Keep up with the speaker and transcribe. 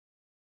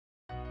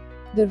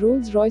The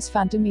Rolls-Royce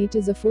Phantom 8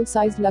 is a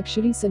full-sized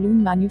luxury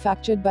saloon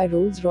manufactured by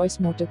Rolls-Royce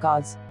Motor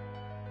Cars.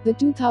 The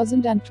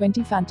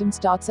 2020 Phantom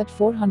starts at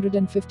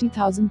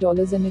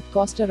 $450,000 and it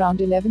cost around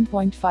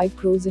 11.5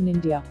 crores in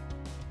India.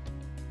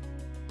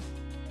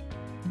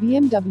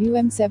 BMW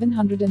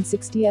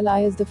M760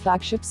 Li is the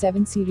flagship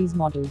 7 Series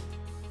model.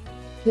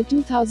 The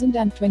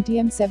 2020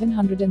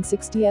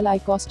 M760 Li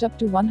cost up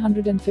to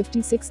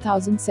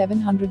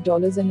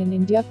 $156,700 and in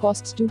India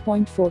costs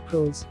 2.4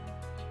 crores.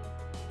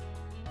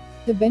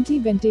 The Bentley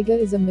Bentayga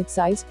is a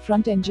mid-size,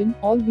 front-engine,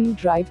 all-wheel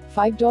drive,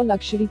 5-door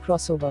luxury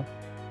crossover.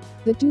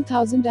 The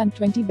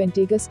 2020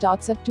 Bentayga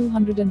starts at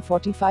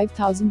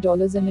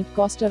 $245,000 and it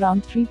cost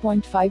around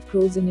 3.5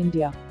 crores in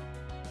India.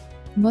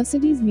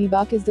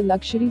 Mercedes-Maybach is the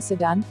luxury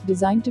sedan,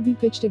 designed to be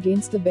pitched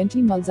against the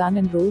Bentley Mulsanne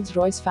and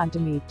Rolls-Royce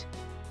Phantom 8.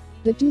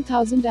 The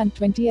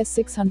 2020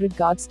 S600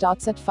 Guard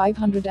starts at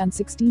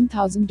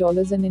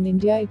 $516,000 and in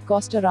India it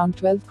cost around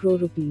 12 crore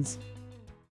rupees.